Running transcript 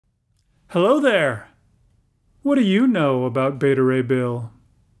Hello there! What do you know about Beta Ray Bill?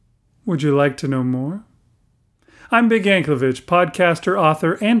 Would you like to know more? I'm Big Anklevich, podcaster,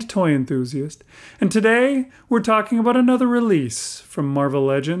 author, and toy enthusiast, and today we're talking about another release from Marvel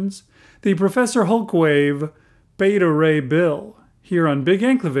Legends, the Professor Hulk Wave Beta Ray Bill, here on Big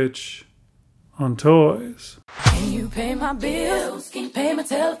Anklevich on Toys. Can you pay my bills? Can you pay my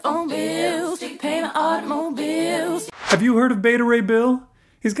telephone bills? Can you pay my automobiles? Have you heard of Beta Ray Bill?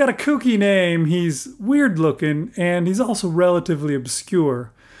 He's got a kooky name, he's weird looking, and he's also relatively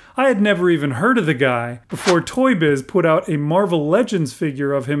obscure. I had never even heard of the guy before Toy Biz put out a Marvel Legends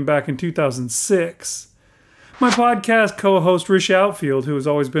figure of him back in 2006. My podcast co-host Rish Outfield, who has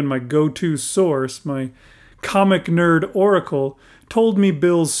always been my go-to source, my comic nerd oracle, told me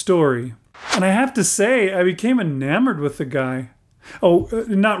Bill's story. And I have to say, I became enamored with the guy. Oh,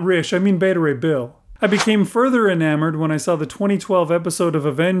 not Rish, I mean Beta Ray Bill. I became further enamored when I saw the 2012 episode of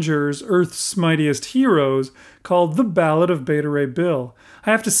Avengers, Earth's Mightiest Heroes, called The Ballad of Beta Ray Bill. I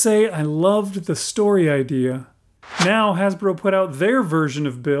have to say, I loved the story idea. Now Hasbro put out their version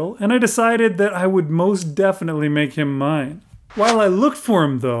of Bill, and I decided that I would most definitely make him mine. While I looked for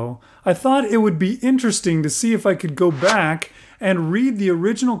him though, I thought it would be interesting to see if I could go back and read the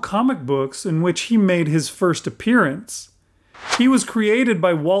original comic books in which he made his first appearance. He was created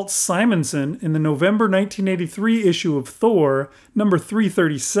by Walt Simonson in the November 1983 issue of Thor, number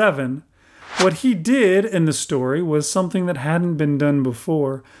 337. What he did in the story was something that hadn't been done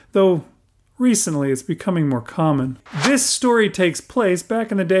before, though recently it's becoming more common. This story takes place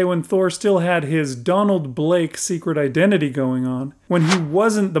back in the day when Thor still had his Donald Blake secret identity going on. When he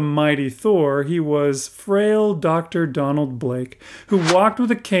wasn't the mighty Thor, he was frail Dr. Donald Blake, who walked with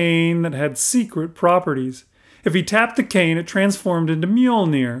a cane that had secret properties. If he tapped the cane, it transformed into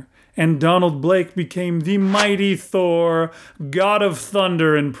Mjolnir, and Donald Blake became the mighty Thor, god of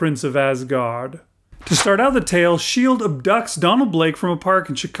thunder and prince of Asgard. To start out the tale, S.H.I.E.L.D. abducts Donald Blake from a park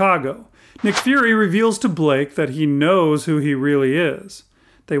in Chicago. Nick Fury reveals to Blake that he knows who he really is.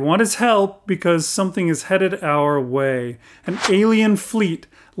 They want his help because something is headed our way. An alien fleet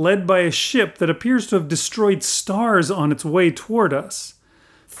led by a ship that appears to have destroyed stars on its way toward us.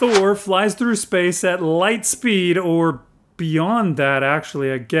 Thor flies through space at light speed, or beyond that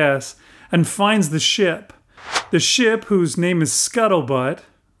actually, I guess, and finds the ship. The ship, whose name is Scuttlebutt,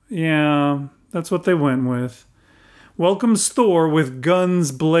 yeah, that's what they went with, welcomes Thor with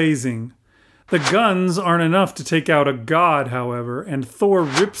guns blazing. The guns aren't enough to take out a god, however, and Thor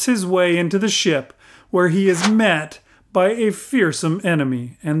rips his way into the ship, where he is met by a fearsome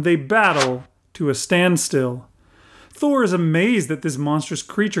enemy, and they battle to a standstill. Thor is amazed that this monstrous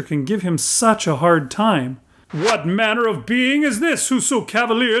creature can give him such a hard time. "What manner of being is this who so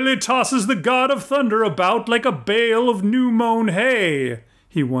cavalierly tosses the god of thunder about like a bale of new-mown hay?"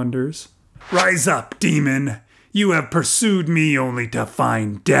 he wonders. "Rise up, demon. You have pursued me only to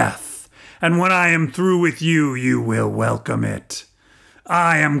find death, and when I am through with you, you will welcome it.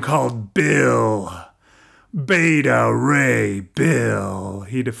 I am called Bill. Beta Ray Bill,"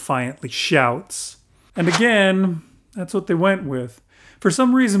 he defiantly shouts. And again, that's what they went with. For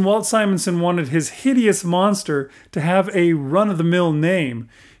some reason, Walt Simonson wanted his hideous monster to have a run-of-the-mill name.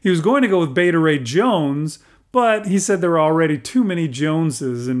 He was going to go with Beta Ray Jones, but he said there were already too many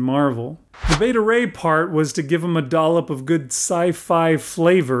Joneses in Marvel. The Beta Ray part was to give him a dollop of good sci-fi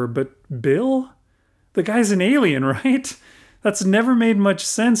flavor, but Bill? The guy's an alien, right? That's never made much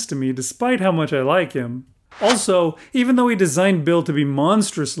sense to me, despite how much I like him. Also, even though he designed Bill to be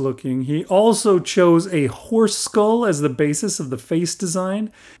monstrous looking, he also chose a horse skull as the basis of the face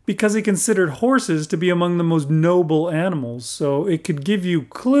design because he considered horses to be among the most noble animals, so it could give you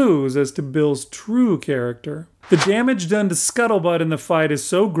clues as to Bill's true character. The damage done to Scuttlebutt in the fight is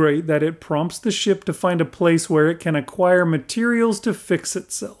so great that it prompts the ship to find a place where it can acquire materials to fix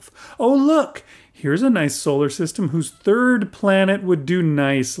itself. Oh look! Here's a nice solar system whose third planet would do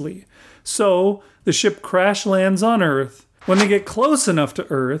nicely. So, the ship crash lands on Earth. When they get close enough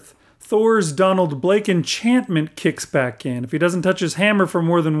to Earth, Thor's Donald Blake enchantment kicks back in. If he doesn't touch his hammer for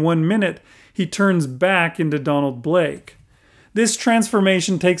more than 1 minute, he turns back into Donald Blake. This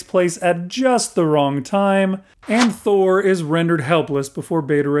transformation takes place at just the wrong time, and Thor is rendered helpless before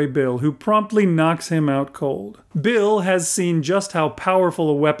Beta Ray Bill, who promptly knocks him out cold. Bill has seen just how powerful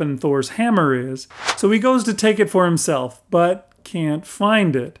a weapon Thor's hammer is, so he goes to take it for himself, but can't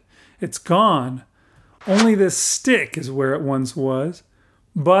find it. It's gone. Only this stick is where it once was.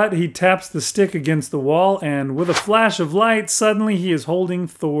 But he taps the stick against the wall, and with a flash of light, suddenly he is holding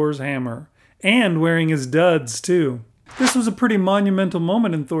Thor's hammer. And wearing his duds, too. This was a pretty monumental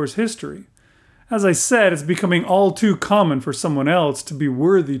moment in Thor's history. As I said, it's becoming all too common for someone else to be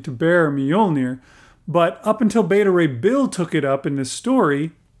worthy to bear Mjolnir, but up until Beta Ray Bill took it up in this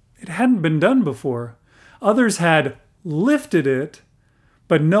story, it hadn't been done before. Others had lifted it,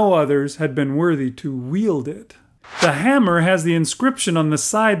 but no others had been worthy to wield it. The hammer has the inscription on the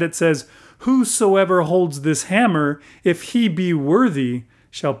side that says, "Whosoever holds this hammer, if he be worthy,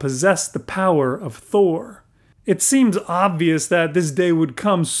 shall possess the power of Thor." It seems obvious that this day would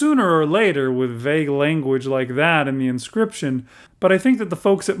come sooner or later with vague language like that in the inscription, but I think that the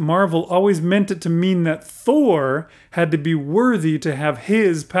folks at Marvel always meant it to mean that Thor had to be worthy to have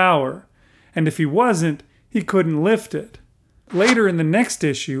his power, and if he wasn't, he couldn't lift it. Later in the next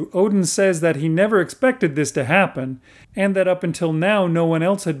issue, Odin says that he never expected this to happen, and that up until now no one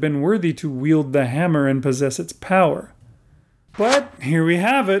else had been worthy to wield the hammer and possess its power. But here we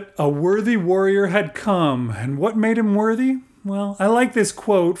have it. A worthy warrior had come. And what made him worthy? Well, I like this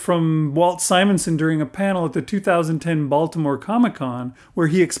quote from Walt Simonson during a panel at the 2010 Baltimore Comic-Con where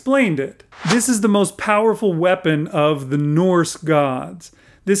he explained it. This is the most powerful weapon of the Norse gods.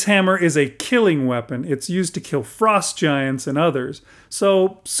 This hammer is a killing weapon. It's used to kill frost giants and others.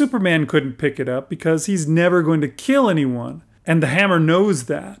 So Superman couldn't pick it up because he's never going to kill anyone. And the hammer knows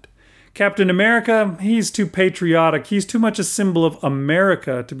that. Captain America, he's too patriotic. He's too much a symbol of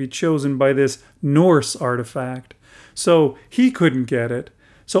America to be chosen by this Norse artifact. So he couldn't get it.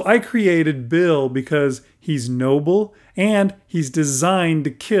 So I created Bill because he's noble and he's designed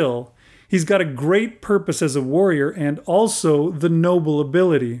to kill. He's got a great purpose as a warrior and also the noble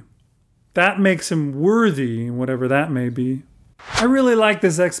ability. That makes him worthy, whatever that may be. I really like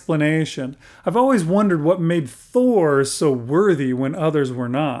this explanation. I've always wondered what made Thor so worthy when others were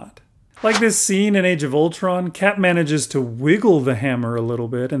not. Like this scene in Age of Ultron, Cap manages to wiggle the hammer a little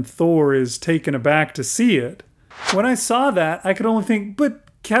bit and Thor is taken aback to see it. When I saw that, I could only think, but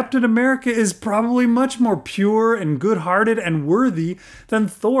Captain America is probably much more pure and good-hearted and worthy than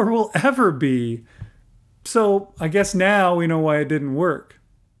Thor will ever be. So I guess now we know why it didn't work.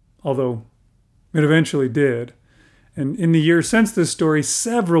 Although it eventually did. And in the years since this story,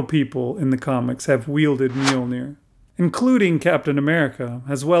 several people in the comics have wielded Mjolnir, including Captain America,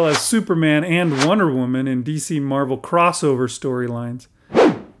 as well as Superman and Wonder Woman in DC Marvel crossover storylines.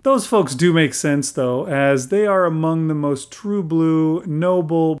 Those folks do make sense though, as they are among the most true blue,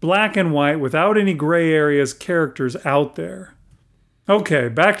 noble, black and white, without any gray areas characters out there. Okay,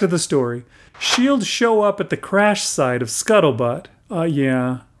 back to the story. S.H.I.E.L.D. show up at the crash site of Scuttlebutt.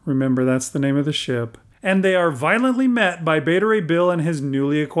 Yeah, remember that's the name of the ship. And they are violently met by Beta Ray Bill and his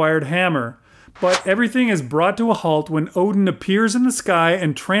newly acquired hammer. But everything is brought to a halt when Odin appears in the sky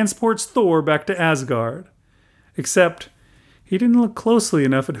and transports Thor back to Asgard. Except he didn't look closely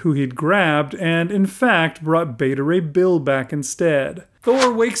enough at who he'd grabbed and, in fact, brought Beta Ray Bill back instead.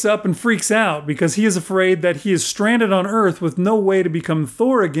 Thor wakes up and freaks out because he is afraid that he is stranded on Earth with no way to become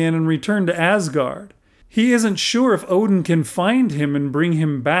Thor again and return to Asgard. He isn't sure if Odin can find him and bring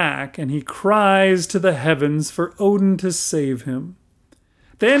him back, and he cries to the heavens for Odin to save him.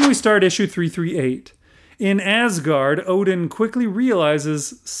 Then we start issue 338. In Asgard, Odin quickly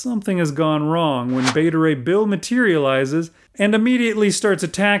realizes something has gone wrong when Beta Ray Bill materializes and immediately starts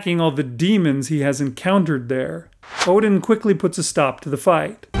attacking all the demons he has encountered there. Odin quickly puts a stop to the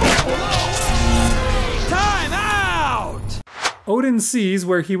fight. Time out! Odin sees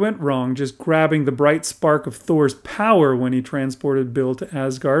where he went wrong, just grabbing the bright spark of Thor's power when he transported Bill to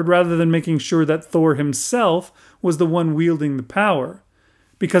Asgard, rather than making sure that Thor himself was the one wielding the power.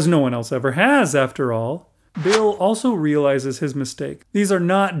 Because no one else ever has, after all. Bill also realizes his mistake. These are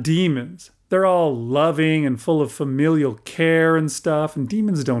not demons. They're all loving and full of familial care and stuff, and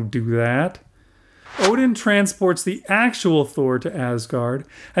demons don't do that. Odin transports the actual Thor to Asgard,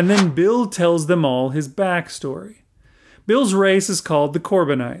 and then Bill tells them all his backstory. Bill's race is called the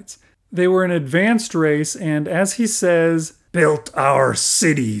Corbinites. They were an advanced race, and as he says, built our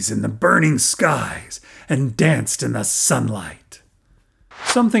cities in the burning skies and danced in the sunlight.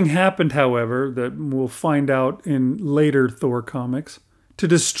 Something happened, however, that we'll find out in later Thor comics, to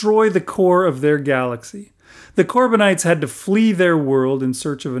destroy the core of their galaxy. The Corbinites had to flee their world in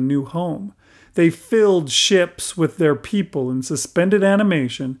search of a new home. They filled ships with their people in suspended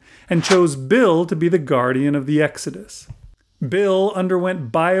animation and chose Bill to be the guardian of the Exodus. Bill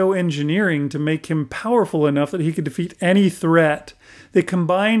underwent bioengineering to make him powerful enough that he could defeat any threat. They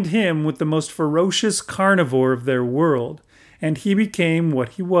combined him with the most ferocious carnivore of their world, and he became what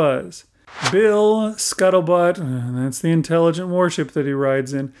he was. Bill, Scuttlebutt, that's the intelligent warship that he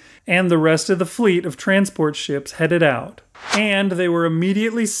rides in, and the rest of the fleet of transport ships headed out. And they were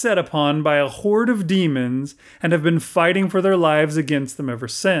immediately set upon by a horde of demons and have been fighting for their lives against them ever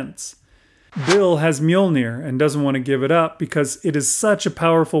since. Bill has Mjolnir and doesn't want to give it up because it is such a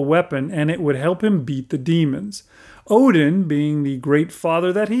powerful weapon and it would help him beat the demons. Odin, being the great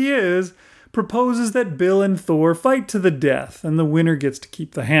father that he is, proposes that Bill and Thor fight to the death and the winner gets to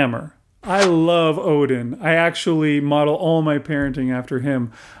keep the hammer. I love Odin. I actually model all my parenting after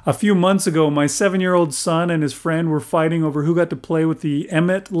him. A few months ago, my 7-year-old son and his friend were fighting over who got to play with the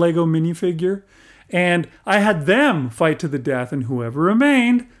Emmett Lego minifigure. And I had them fight to the death, and whoever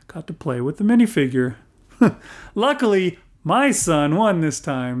remained got to play with the minifigure. Luckily, my son won this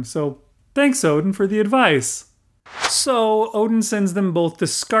time, so thanks, Odin, for the advice. So, Odin sends them both to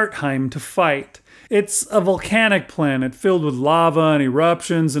Skartheim to fight. It's a volcanic planet filled with lava and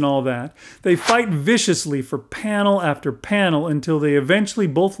eruptions and all that. They fight viciously for panel after panel until they eventually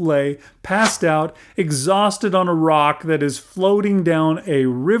both lay, passed out, exhausted on a rock that is floating down a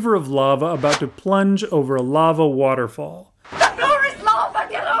river of lava about to plunge over a lava waterfall. The floor is lava,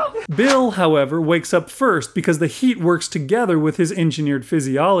 get off! Bill, however, wakes up first because the heat works together with his engineered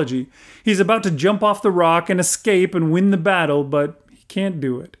physiology. He's about to jump off the rock and escape and win the battle, but he can't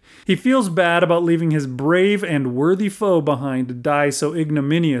do it. He feels bad about leaving his brave and worthy foe behind to die so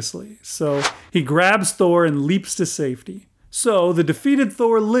ignominiously, so he grabs Thor and leaps to safety. So the defeated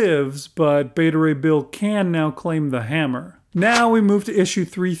Thor lives, but Beta Ray Bill can now claim the hammer. Now we move to issue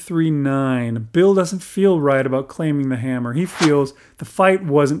 339. Bill doesn't feel right about claiming the hammer. He feels the fight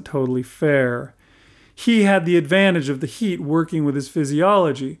wasn't totally fair. He had the advantage of the heat working with his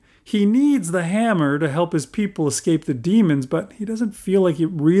physiology. He needs the hammer to help his people escape the demons, but he doesn't feel like it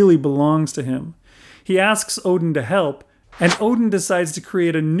really belongs to him. He asks Odin to help, and Odin decides to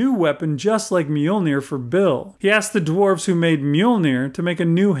create a new weapon just like Mjolnir for Bill. He asks the dwarves who made Mjolnir to make a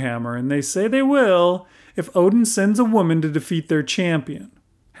new hammer, and they say they will if Odin sends a woman to defeat their champion.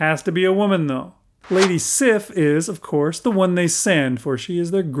 Has to be a woman, though. Lady Sif is, of course, the one they send, for she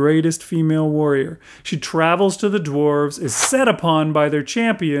is their greatest female warrior. She travels to the dwarves, is set upon by their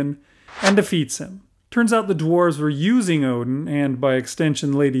champion, and defeats him. Turns out the dwarves were using Odin, and by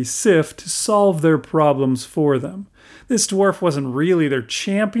extension Lady Sif, to solve their problems for them. This dwarf wasn't really their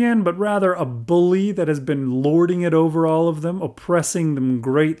champion, but rather a bully that has been lording it over all of them, oppressing them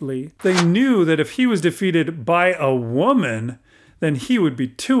greatly. They knew that if he was defeated by a woman, then he would be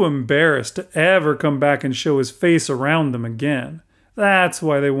too embarrassed to ever come back and show his face around them again. That's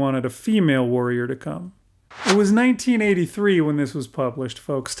why they wanted a female warrior to come. It was 1983 when this was published,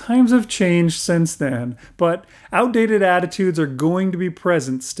 folks. Times have changed since then, but outdated attitudes are going to be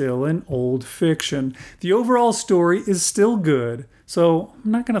present still in old fiction. The overall story is still good, so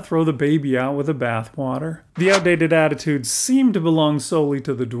I'm not going to throw the baby out with the bathwater. The outdated attitudes seem to belong solely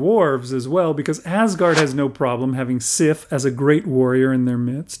to the dwarves as well, because Asgard has no problem having Sif as a great warrior in their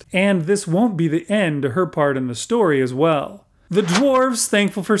midst, and this won't be the end to her part in the story as well. The dwarves,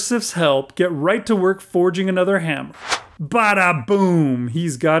 thankful for Sif's help, get right to work forging another hammer. Bada boom!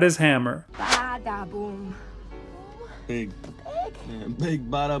 He's got his hammer. Bada boom. Big. Big. Yeah, big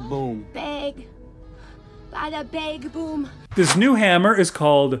bada boom. Big. Bada big boom. This new hammer is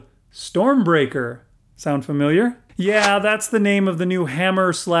called Stormbreaker. Sound familiar? Yeah, that's the name of the new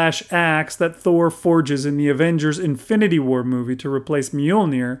hammer/axe that Thor forges in the Avengers Infinity War movie to replace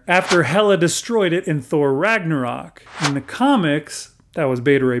Mjolnir after Hela destroyed it in Thor Ragnarok. In the comics, that was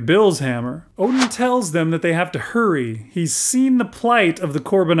Beta Ray Bill's hammer. Odin tells them that they have to hurry. He's seen the plight of the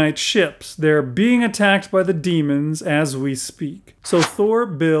Corbinite ships. They're being attacked by the demons as we speak. So Thor,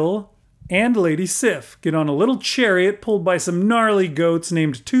 Bill, and Lady Sif get on a little chariot pulled by some gnarly goats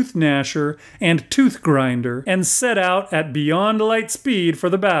named Tooth Gnasher and Tooth Grinder and set out at beyond light speed for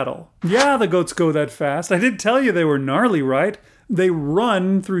the battle. Yeah, the goats go that fast. I did tell you they were gnarly, right? They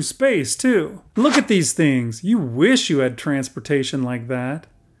run through space, too. Look at these things. You wish you had transportation like that.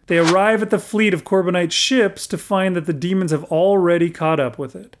 They arrive at the fleet of Corbinite ships to find that the demons have already caught up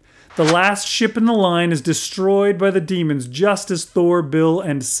with it. The last ship in the line is destroyed by the demons just as Thor, Bill,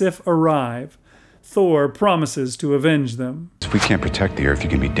 and Sif arrive. Thor promises to avenge them. If we can't protect the Earth, you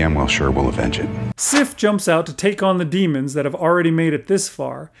can be damn well sure we'll avenge it. Sif jumps out to take on the demons that have already made it this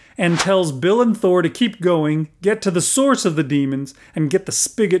far, and tells Bill and Thor to keep going, get to the source of the demons, and get the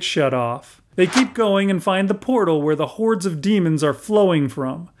spigot shut off. They keep going and find the portal where the hordes of demons are flowing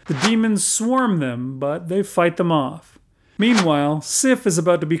from. The demons swarm them, but they fight them off. Meanwhile, Sif is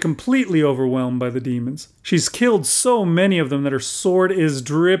about to be completely overwhelmed by the demons. She's killed so many of them that her sword is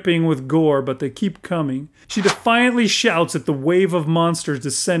dripping with gore, but they keep coming. She defiantly shouts at the wave of monsters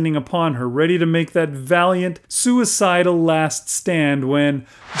descending upon her, ready to make that valiant, suicidal last stand when,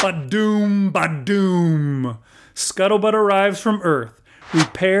 badoom, badoom! Scuttlebutt arrives from Earth,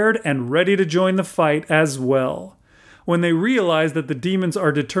 repaired and ready to join the fight as well. When they realize that the demons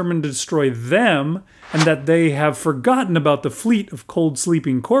are determined to destroy them, and that they have forgotten about the fleet of cold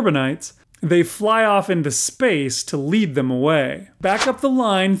sleeping Corbinites, they fly off into space to lead them away. Back up the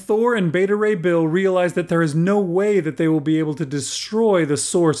line, Thor and Beta Ray Bill realize that there is no way that they will be able to destroy the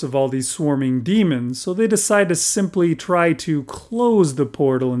source of all these swarming demons, so they decide to simply try to close the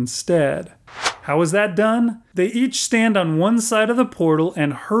portal instead. How is that done? They each stand on one side of the portal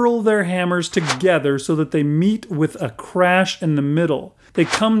and hurl their hammers together so that they meet with a crash in the middle. They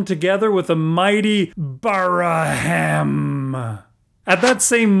come together with a mighty Baraham. At that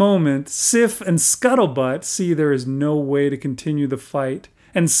same moment, Sif and Scuttlebutt see there is no way to continue the fight,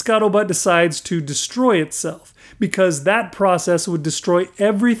 and Scuttlebutt decides to destroy itself, because that process would destroy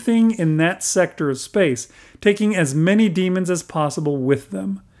everything in that sector of space, taking as many demons as possible with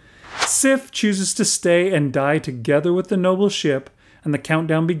them. Sif chooses to stay and die together with the noble ship, and the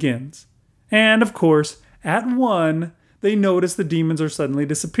countdown begins. And, of course, at 1, they notice the demons are suddenly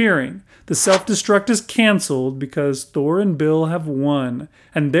disappearing. The self-destruct is cancelled because Thor and Bill have won,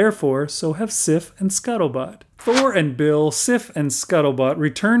 and therefore so have Sif and Scuttlebutt. Thor and Bill, Sif and Scuttlebutt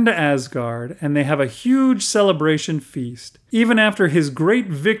return to Asgard, and they have a huge celebration feast. Even after his great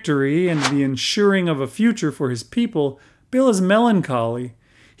victory and the ensuring of a future for his people, Bill is melancholy.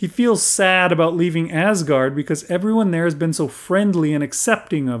 He feels sad about leaving Asgard because everyone there has been so friendly and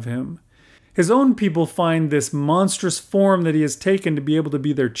accepting of him. His own people find this monstrous form that he has taken to be able to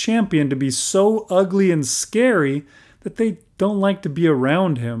be their champion to be so ugly and scary that they don't like to be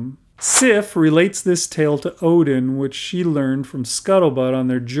around him. Sif relates this tale to Odin, which she learned from Scuttlebutt on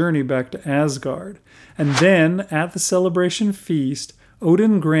their journey back to Asgard. And then, at the celebration feast,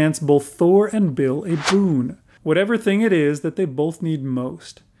 Odin grants both Thor and Bill a boon, whatever thing it is that they both need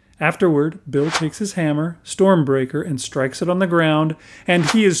most. Afterward, Bill takes his hammer, Stormbreaker, and strikes it on the ground, and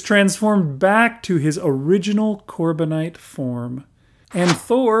he is transformed back to his original Corbinite form. And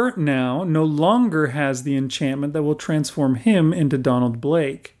Thor now no longer has the enchantment that will transform him into Donald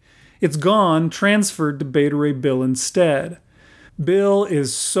Blake. It's gone, transferred to Beta Ray Bill instead. Bill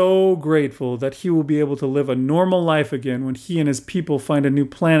is so grateful that he will be able to live a normal life again when he and his people find a new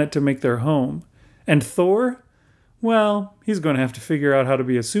planet to make their home. And Thor? Well, he's going to have to figure out how to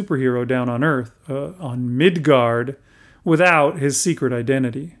be a superhero down on Earth, on Midgard, without his secret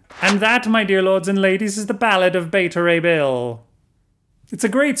identity. And that, my dear lords and ladies, is the Ballad of Beta Ray Bill. It's a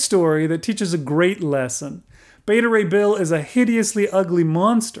great story that teaches a great lesson. Beta Ray Bill is a hideously ugly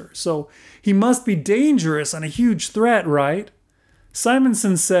monster, so he must be dangerous and a huge threat, right?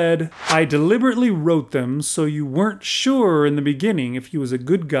 Simonson said, "I deliberately wrote them so you weren't sure in the beginning if he was a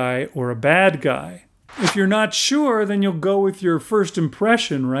good guy or a bad guy. If you're not sure, then you'll go with your first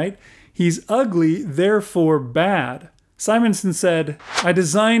impression, right? He's ugly, therefore bad." Simonson said, "I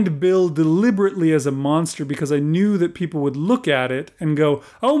designed Bill deliberately as a monster because I knew that people would look at it and go,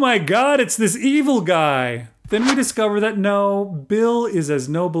 'Oh my God, it's this evil guy.' Then we discover that no, Bill is as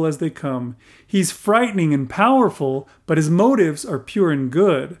noble as they come. He's frightening and powerful, but his motives are pure and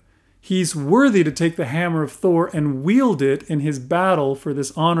good. He's worthy to take the hammer of Thor and wield it in his battle for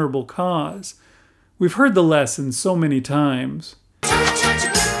this honorable cause." We've heard the lesson so many times.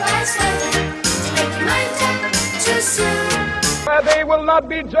 They will not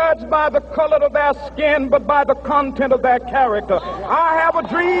be judged by the color of their skin, but by the content of their character. I have a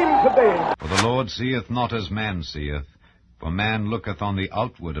dream today. For the Lord seeth not as man seeth, for man looketh on the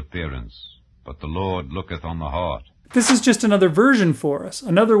outward appearance, but the Lord looketh on the heart. This is just another version for us,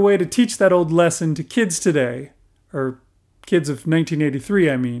 another way to teach that old lesson to kids today. Or kids of 1983,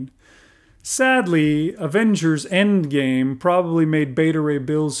 I mean. Sadly, Avengers Endgame probably made Beta Ray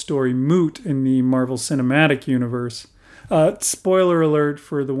Bill's story moot in the Marvel Cinematic Universe. Spoiler alert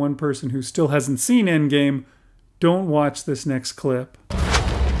for the one person who still hasn't seen Endgame, don't watch this next clip.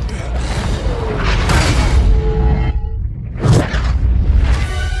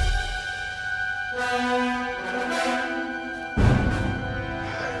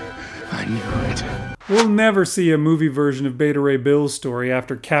 I knew it. We'll never see a movie version of Beta Ray Bill's story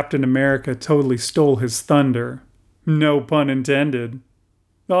after Captain America totally stole his thunder. No pun intended.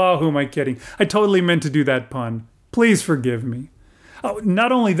 Oh, who am I kidding? I totally meant to do that pun. Please forgive me. Oh,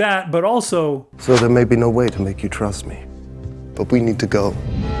 not only that, but also... So there may be no way to make you trust me, but we need to go.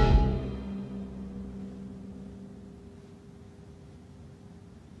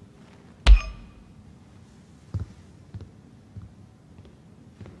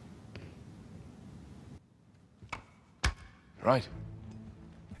 Right.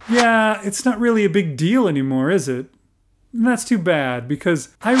 Yeah, it's not really a big deal anymore, is it? And that's too bad,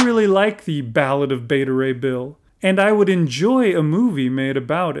 because I really like the Ballad of Beta Ray Bill, and I would enjoy a movie made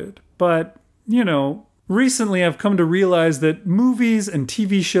about it. But, you know, Recently, I've come to realize that movies and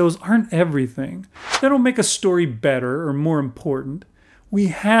TV shows aren't everything. They don't make a story better or more important. We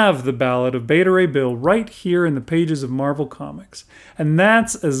have the Ballad of Beta Ray Bill right here in the pages of Marvel Comics, and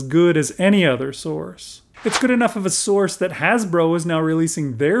that's as good as any other source. It's good enough of a source that Hasbro is now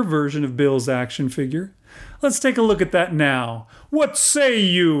releasing their version of Bill's action figure. Let's take a look at that now. What say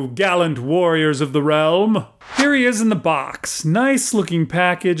you, gallant warriors of the realm? Here he is in the box. Nice looking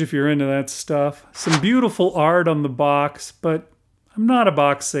package if you're into that stuff. Some beautiful art on the box, but I'm not a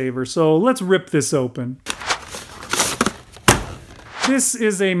box saver, so let's rip this open. This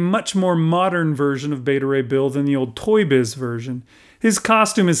is a much more modern version of Beta Ray Bill than the old Toy Biz version. His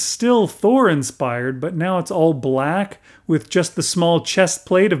costume is still Thor inspired, but now it's all black with just the small chest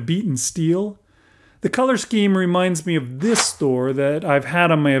plate of beaten steel. The color scheme reminds me of this Thor that I've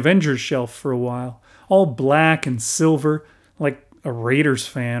had on my Avengers shelf for a while. All black and silver, like a Raiders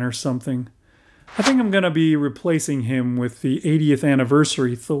fan or something. I think I'm going to be replacing him with the 80th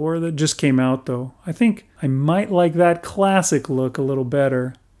anniversary Thor that just came out though. I think I might like that classic look a little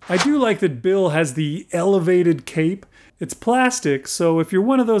better. I do like that Bill has the elevated cape. It's plastic, so if you're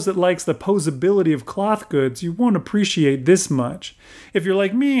one of those that likes the posability of cloth goods, you won't appreciate this much. If you're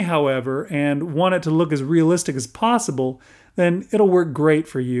like me, however, and want it to look as realistic as possible, then it'll work great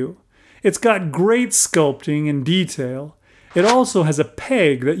for you. It's got great sculpting and detail. It also has a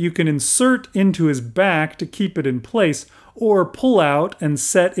peg that you can insert into his back to keep it in place, or pull out and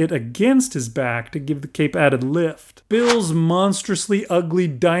set it against his back to give the cape added lift. Bill's monstrously ugly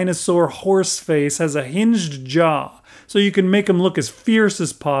dinosaur horse face has a hinged jaw, so you can make him look as fierce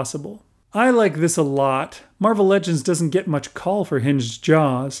as possible. I like this a lot. Marvel Legends doesn't get much call for hinged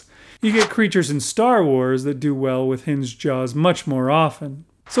jaws. You get creatures in Star Wars that do well with hinged jaws much more often.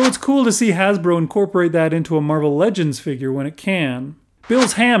 So it's cool to see Hasbro incorporate that into a Marvel Legends figure when it can.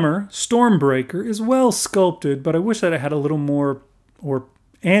 Bill's hammer, Stormbreaker, is well sculpted, but I wish that it had a little more, or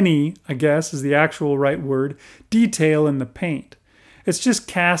any, I guess is the actual right word, detail in the paint. It's just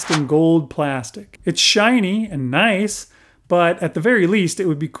cast in gold plastic. It's shiny and nice, but at the very least it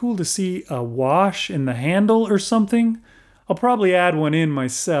would be cool to see a wash in the handle or something. I'll probably add one in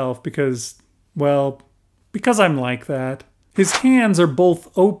myself because, well, because I'm like that. His hands are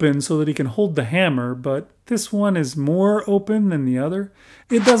both open so that he can hold the hammer, but this one is more open than the other.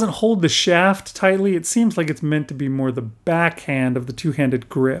 It doesn't hold the shaft tightly. It seems like it's meant to be more the backhand of the two-handed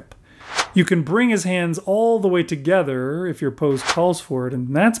grip. You can bring his hands all the way together if your pose calls for it,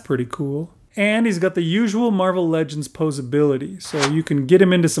 and that's pretty cool. And he's got the usual Marvel Legends posability, so you can get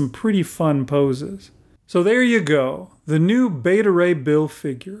him into some pretty fun poses. So there you go, the new Beta Ray Bill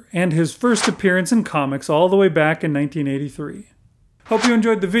figure, and his first appearance in comics all the way back in 1983. Hope you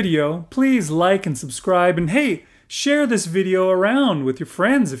enjoyed the video. Please like and subscribe, and hey, share this video around with your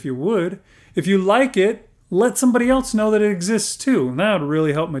friends if you would. If you like it, let somebody else know that it exists too. That would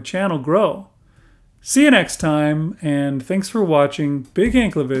really help my channel grow. See you next time, and thanks for watching Big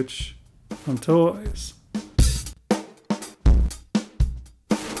Anklevich on Toys.